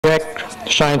Jack,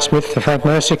 Shane Smith, the Frank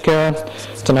Mercick.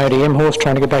 It's an ODM horse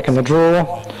trying to get back in the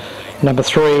draw. Number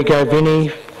 3, Go Vinny,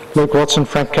 Luke Watson,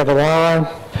 Frank Cavallaro.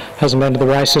 Hasn't been to the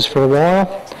races for a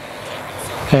while.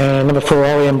 And number 4,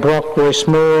 Ollie and Brock, Royce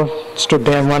Moore, stood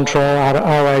down one trial at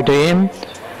RODM.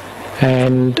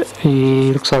 And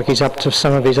he looks like he's up to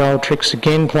some of his old tricks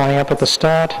again, playing up at the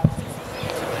start.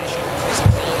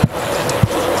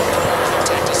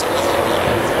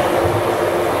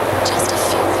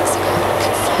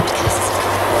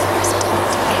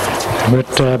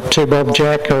 But 2 Bob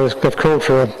Jack, they've called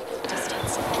for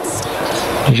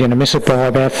he's going to miss it by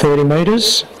about 30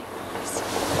 metres.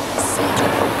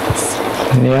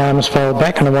 And the arms fold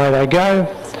back and away they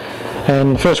go.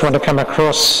 And the first one to come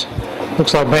across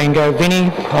looks like being Go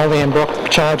Vinny. Ollie and Brock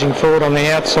charging forward on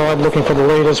the outside, looking for the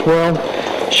lead as well.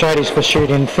 Shady's Pursuit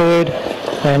in third,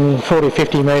 and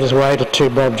 40-50 metres away to 2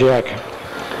 Bob Jack.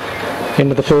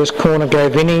 Into the first corner, Go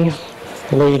Vinny,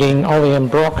 leading Ollie and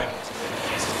Brock.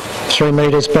 3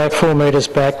 metres back, 4 metres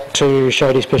back to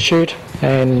Shady's Pursuit,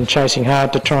 and chasing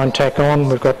hard to try and tack on,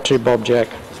 we've got 2 Bob Jack.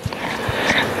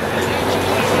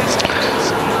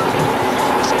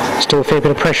 Still a fair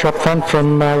bit of pressure up front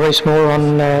from Reece Moore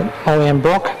on Ollie and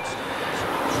Brock.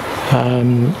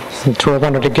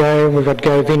 1200 to go, we've got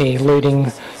Go Vinny leading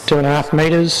 2.5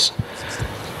 metres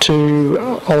to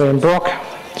Ollie and Brock.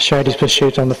 Shady's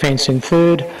Pursuit on the fence in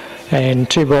third, and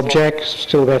 2 Bob Jack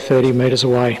still about 30 metres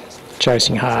away,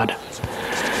 chasing hard.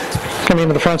 Coming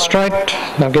into the front straight,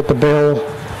 they'll get the bell,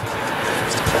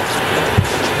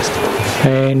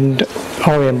 and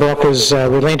Ollie and Brock has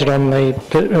relented on the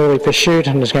early pursuit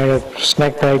and is going to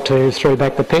snack bag to throw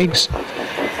back the pegs.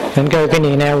 And Go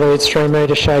Vinny now leads 3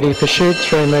 metres Shady Pursuit,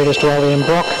 3 metres to Ollie and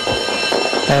Brock,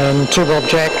 and 2 Bob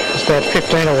Jack is about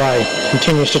 15 away,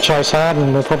 continues to chase hard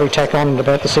and will probably tack on at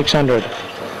about the 600.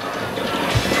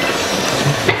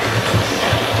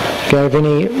 Go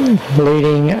Vinny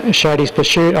leading Shady's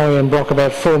Pursuit, Ollie and Brock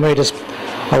about 4 metres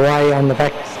away on the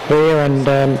back there,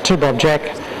 and 2 Bob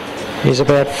Jack is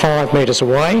about 5 metres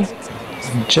away,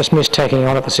 just missed tacking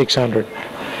on at the 600.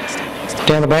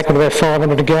 Down the back with about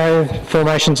 500 to go,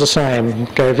 formation's the same.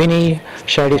 Go Vinny,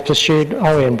 Shady's Pursuit,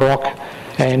 Ollie and Brock,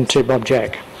 and 2 Bob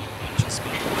Jack.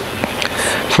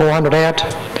 400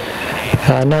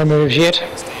 out, no moves yet.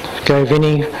 Go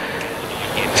Vinny,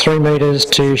 3 metres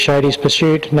to Shady's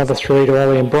Pursuit, another 3 to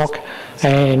Ollie and Brock,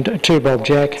 and 2 Bob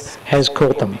Jack has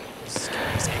caught them.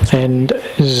 And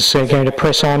is going to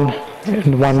press on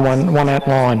in one out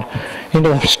line into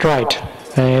the straight,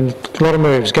 and a lot of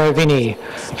moves. Go Vinny,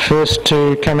 first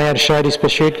to come out of Shady's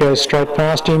Pursuit, goes straight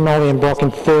past him. Ollie and Brock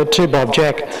in third. 2 Bob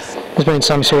Jack, there's been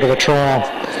some sort of a trial,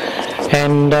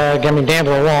 and coming down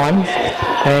to the line,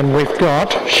 and we've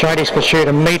got Shady's Pursuit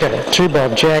a metre. 2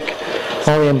 Bob Jack,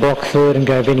 Ollie and Brock third, and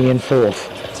Go Vinny in fourth.